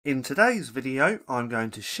In today's video, I'm going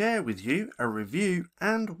to share with you a review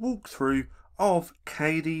and walkthrough of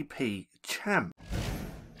KDP Champ.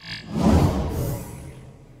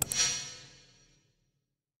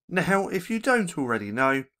 Now, if you don't already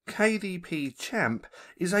know, KDP Champ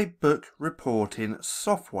is a book reporting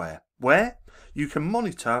software where you can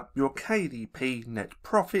monitor your KDP net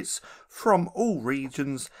profits from all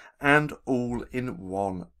regions and all in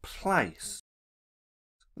one place.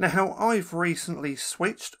 Now, I've recently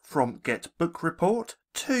switched from Get Book Report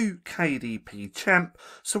to KDP Champ,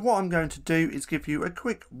 so what I'm going to do is give you a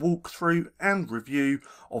quick walkthrough and review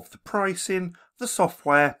of the pricing, the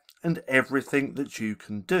software, and everything that you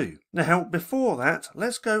can do. Now, before that,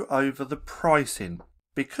 let's go over the pricing,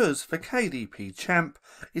 because for KDP Champ,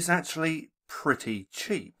 it's actually pretty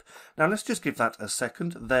cheap. Now, let's just give that a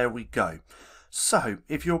second. There we go. So,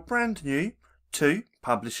 if you're brand new to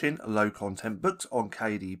publishing low content books on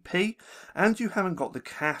KDP and you haven't got the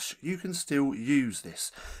cash, you can still use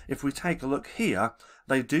this. If we take a look here,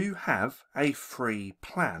 they do have a free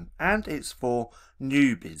plan and it's for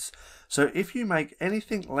newbies. So if you make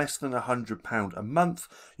anything less than £100 a month,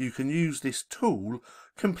 you can use this tool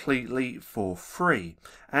completely for free,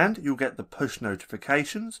 and you'll get the push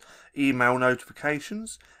notifications, email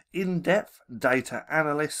notifications, in-depth data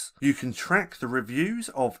analysis. You can track the reviews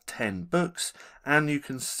of 10 books and you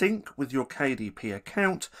can sync with your KDP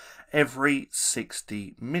account every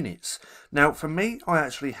 60 minutes. Now for me, I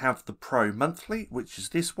actually have the Pro monthly, which is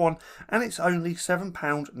this one, and it's only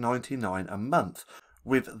 £7.99 a month.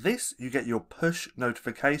 With this, you get your push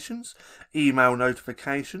notifications, email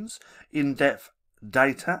notifications, in-depth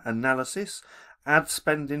data analysis, ad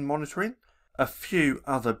spending monitoring, a few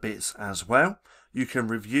other bits as well. You can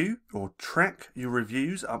review or track your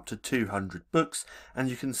reviews up to 200 books, and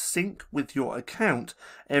you can sync with your account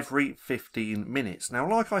every 15 minutes. Now,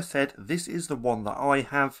 like I said, this is the one that I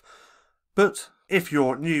have, but if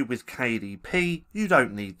you're new with KDP, you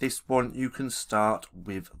don't need this one. You can start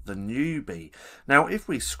with the newbie. Now, if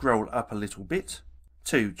we scroll up a little bit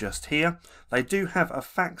to just here, they do have a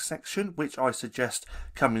facts section, which I suggest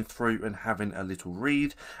coming through and having a little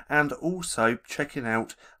read, and also checking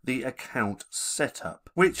out the account setup,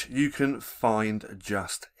 which you can find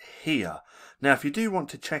just here. Now, if you do want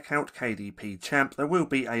to check out KDP Champ, there will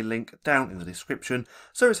be a link down in the description,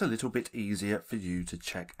 so it's a little bit easier for you to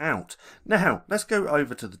check out. Now, let's go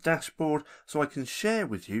over to the dashboard so I can share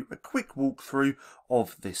with you a quick walkthrough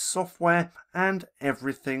of this software and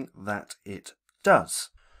everything that it does.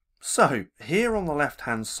 So here on the left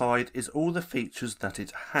hand side is all the features that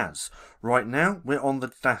it has. Right now we're on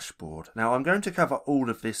the dashboard. Now I'm going to cover all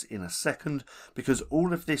of this in a second because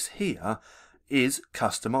all of this here is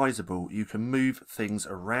customizable. You can move things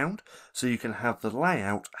around so you can have the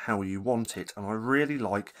layout how you want it, and I really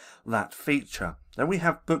like that feature. Then we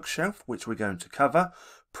have bookshelf, which we're going to cover,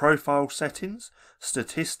 profile settings,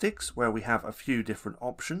 statistics, where we have a few different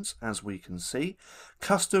options as we can see,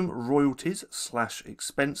 custom royalties /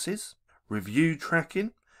 expenses, review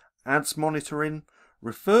tracking, ads monitoring,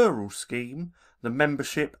 referral scheme, the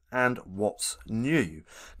membership, and what's new.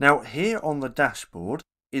 Now here on the dashboard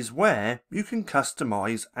is where you can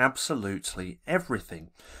customize absolutely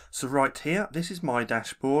everything. So right here, this is my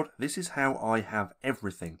dashboard. This is how I have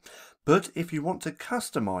everything. But if you want to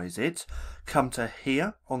customize it, come to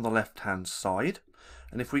here on the left hand side,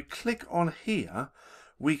 and if we click on here,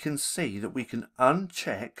 we can see that we can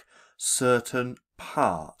uncheck certain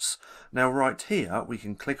parts. Now right here, we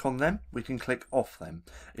can click on them, we can click off them.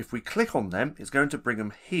 If we click on them, it's going to bring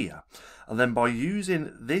them here, and then by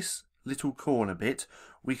using this little corner bit,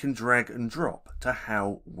 we can drag and drop to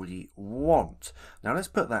how we want. Now let's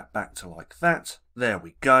put that back to like that. There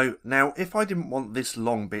we go. Now if I didn't want this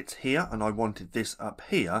long bit here and I wanted this up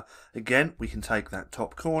here, again we can take that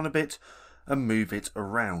top corner bit and move it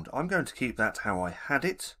around. I'm going to keep that how I had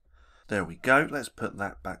it. There we go. Let's put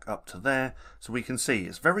that back up to there so we can see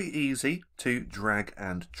it's very easy to drag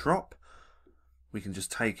and drop. We can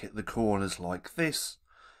just take it the corners like this.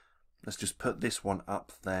 Let's just put this one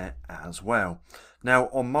up there as well. Now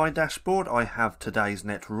on my dashboard I have today's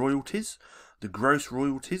net royalties, the gross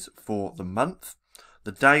royalties for the month,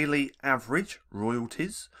 the daily average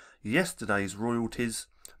royalties, yesterday's royalties,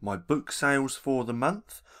 my book sales for the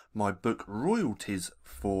month, my book royalties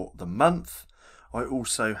for the month. I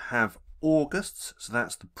also have August's, so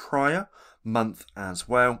that's the prior month as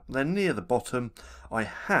well. Then near the bottom I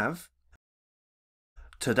have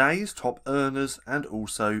today's top earners and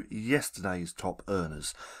also yesterday's top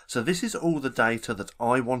earners. So this is all the data that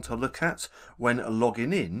I want to look at when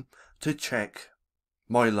logging in to check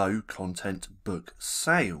my low content book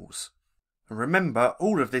sales. Remember,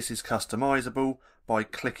 all of this is customizable by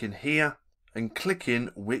clicking here and clicking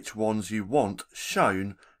which ones you want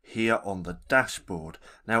shown here on the dashboard.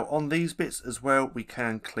 Now on these bits as well, we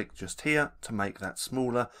can click just here to make that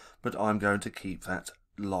smaller, but I'm going to keep that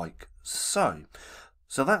like so.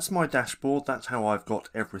 So that's my dashboard. That's how I've got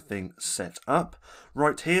everything set up.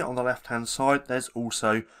 Right here on the left hand side, there's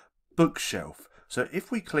also bookshelf. So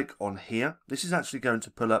if we click on here, this is actually going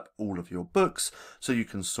to pull up all of your books so you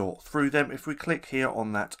can sort through them. If we click here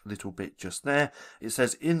on that little bit just there, it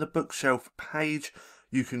says in the bookshelf page,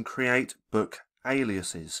 you can create book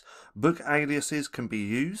aliases. Book aliases can be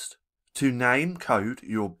used to name code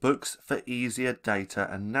your books for easier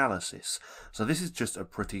data analysis. So this is just a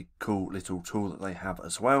pretty cool little tool that they have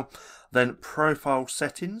as well. Then profile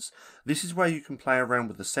settings. This is where you can play around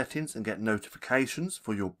with the settings and get notifications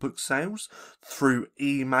for your book sales through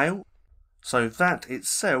email. So that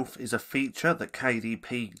itself is a feature that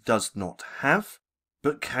KDP does not have,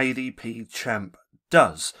 but KDP Champ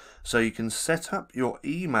does. So you can set up your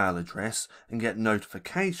email address and get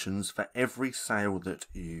notifications for every sale that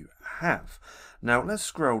you have. Now let's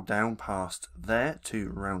scroll down past there to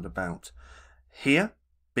round about here,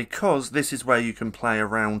 because this is where you can play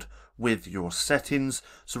around with your settings.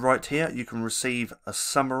 So right here you can receive a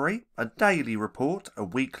summary, a daily report, a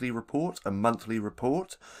weekly report, a monthly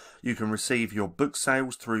report. You can receive your book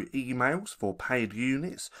sales through emails for paid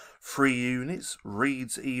units, free units,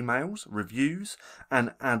 reads emails, reviews,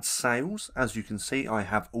 and ad sales. As you can see, I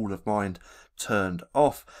have all of mine turned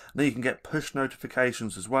off. Then you can get push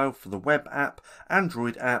notifications as well for the web app,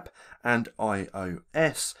 Android app, and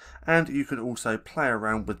iOS. And you can also play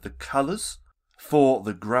around with the colours for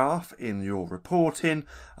the graph in your reporting.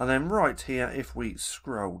 And then right here, if we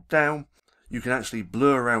scroll down, you can actually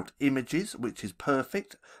blur out images, which is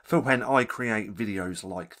perfect for when I create videos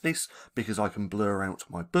like this, because I can blur out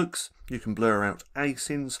my books. You can blur out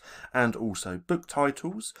ASINs and also book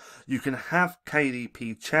titles. You can have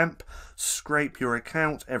KDP Champ scrape your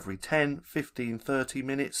account every 10, 15, 30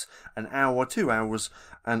 minutes, an hour, 2 hours,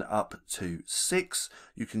 and up to 6.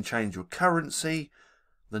 You can change your currency,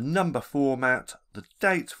 the number format, the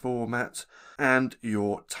date format, and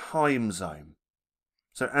your time zone.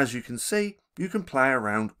 So as you can see, you can play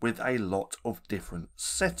around with a lot of different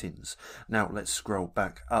settings. Now let's scroll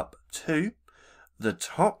back up to the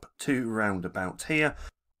top to round about here.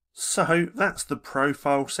 So that's the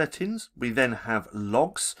profile settings. We then have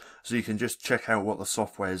logs, so you can just check out what the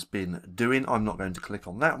software's been doing. I'm not going to click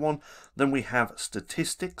on that one. Then we have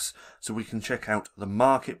statistics, so we can check out the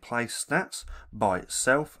marketplace stats by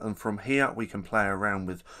itself, and from here we can play around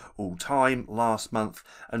with all time, last month,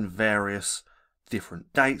 and various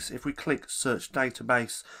different dates. If we click search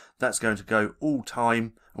database, that's going to go all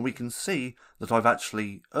time, and we can see that I've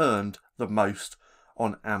actually earned the most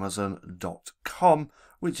on Amazon.com,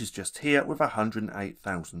 which is just here with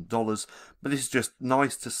 $108,000. But this is just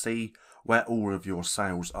nice to see where all of your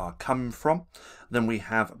sales are coming from. Then we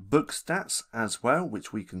have book stats as well,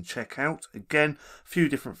 which we can check out. Again, a few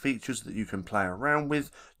different features that you can play around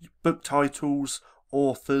with. Book titles,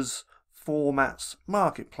 authors, formats,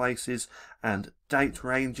 marketplaces, and date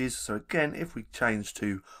ranges. So again, if we change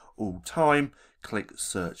to all time, click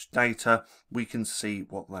search data, we can see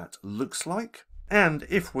what that looks like. And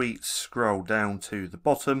if we scroll down to the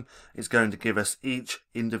bottom, it's going to give us each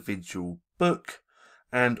individual book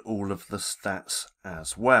and all of the stats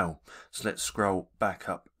as well. So let's scroll back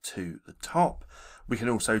up to the top. We can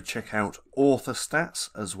also check out author stats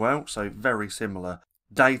as well, so very similar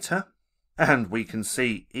data. And we can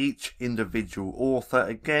see each individual author.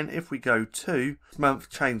 Again, if we go to month,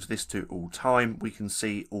 change this to all time, we can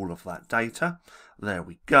see all of that data. There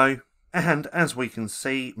we go. And as we can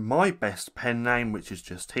see, my best pen name, which is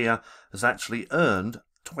just here, has actually earned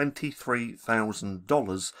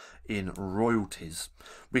 $23,000 in royalties.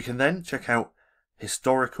 We can then check out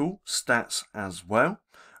historical stats as well,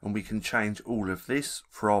 and we can change all of this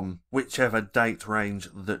from whichever date range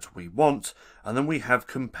that we want. And then we have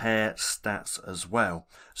compare stats as well,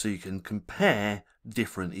 so you can compare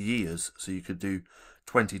different years. So you could do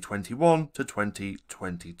 2021 to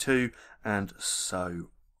 2022 and so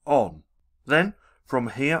on. Then from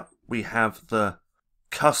here we have the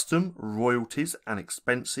custom royalties and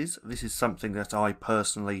expenses. This is something that I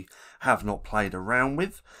personally have not played around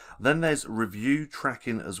with. Then there's review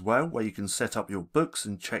tracking as well, where you can set up your books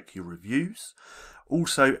and check your reviews.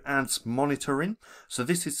 Also ads monitoring. So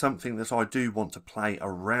this is something that I do want to play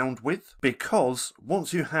around with, because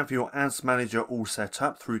once you have your ads manager all set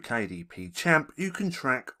up through KDP Champ, you can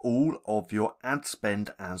track all of your ad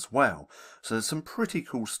spend as well. So there's some pretty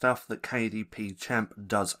cool stuff that KDP Champ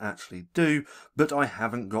does actually do, but I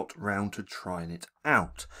haven't got round to trying it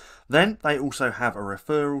out. Then they also have a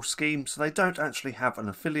referral scheme, so they don't actually have an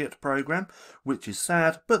affiliate program, which is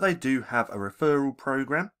sad, but they do have a referral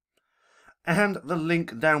program. And the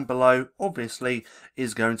link down below obviously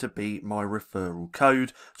is going to be my referral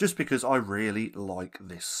code, just because I really like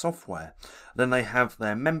this software. Then they have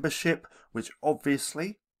their membership, which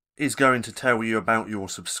obviously is going to tell you about your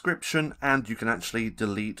subscription, and you can actually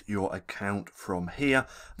delete your account from here.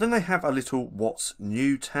 Then they have a little What's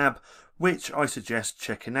New tab, which I suggest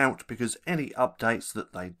checking out, because any updates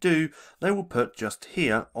that they do, they will put just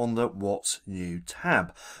here on the What's New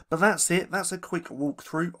tab. But that's it. That's a quick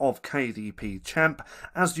walkthrough of KDP Champ.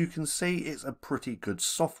 As you can see, it's a pretty good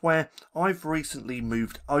software. I've recently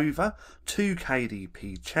moved over to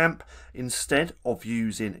KDP Champ instead of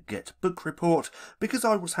using Get Book Report, because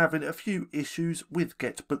I was having a few issues with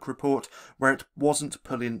Get Book Report where it wasn't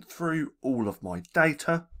pulling through all of my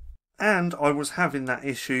data. And I was having that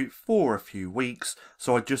issue for a few weeks,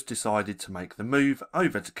 so I just decided to make the move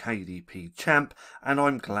over to KDP Champ, and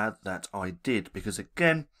I'm glad that I did, because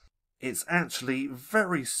again, it's actually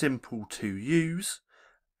very simple to use,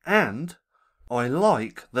 and I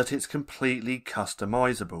like that it's completely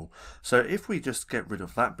customizable. So if we just get rid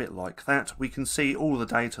of that bit like that, we can see all the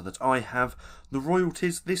data that I have. The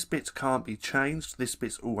royalties, this bit can't be changed. This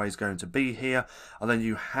bit's always going to be here. And then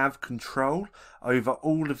you have control over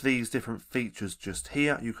all of these different features just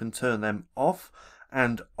here. You can turn them off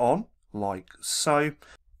and on like so.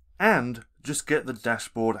 And just get the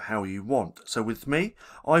dashboard how you want. So with me,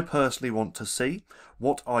 I personally want to see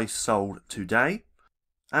what I sold today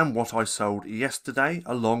and what I sold yesterday,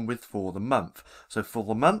 along with for the month. So for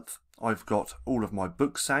the month, I've got all of my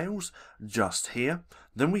book sales just here.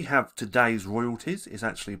 Then we have today's royalties. It's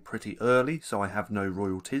actually pretty early, so I have no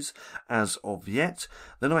royalties as of yet.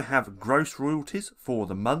 Then I have gross royalties for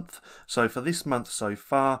the month. So for this month so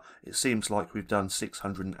far, it seems like we've done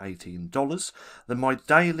 $618. Then my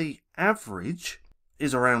daily average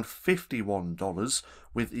is around $51,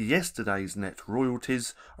 with yesterday's net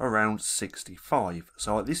royalties around $65.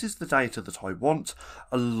 So this is the data that I want,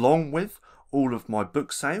 along with all of my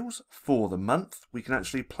book sales for the month. We can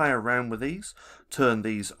actually play around with these, turn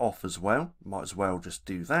these off as well. Might as well just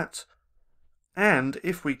do that. And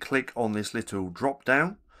if we click on this little drop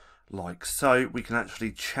down, like so, we can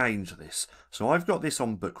actually change this. So I've got this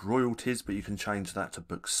on book royalties, but you can change that to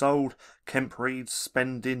book sold, Kemp reads,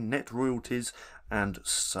 spending, net royalties, and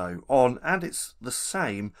so on. And it's the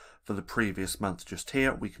same for the previous month just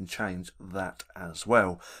here. We can change that as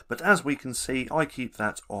well. But as we can see, I keep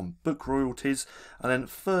that on book royalties. And then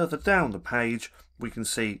further down the page, we can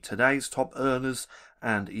see today's top earners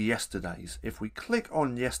and yesterday's. If we click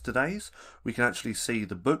on yesterday's, we can actually see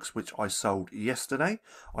the books which I sold yesterday.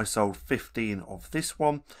 I sold 15 of this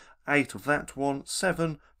one, 8 of that one,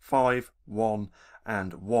 7, 5, 1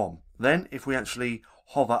 and 1. Then if we actually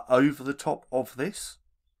hover over the top of this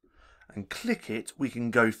and click it, we can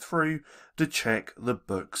go through to check the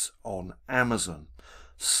books on Amazon.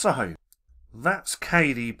 So that's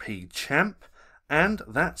KDP Champ, and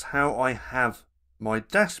that's how I have my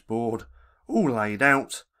dashboard all laid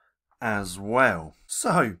out as well.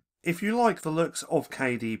 So if you like the looks of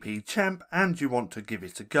KDP Champ and you want to give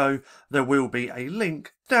it a go, there will be a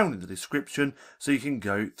link down in the description so you can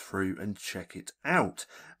go through and check it out.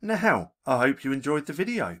 Now, I hope you enjoyed the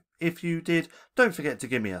video. If you did, don't forget to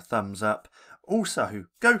give me a thumbs up. Also,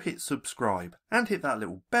 go hit subscribe and hit that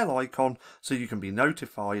little bell icon so you can be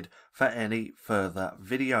notified for any further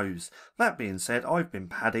videos. That being said, I've been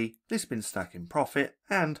Paddy, this has been Stacking Profit,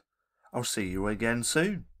 and I'll see you again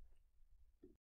soon.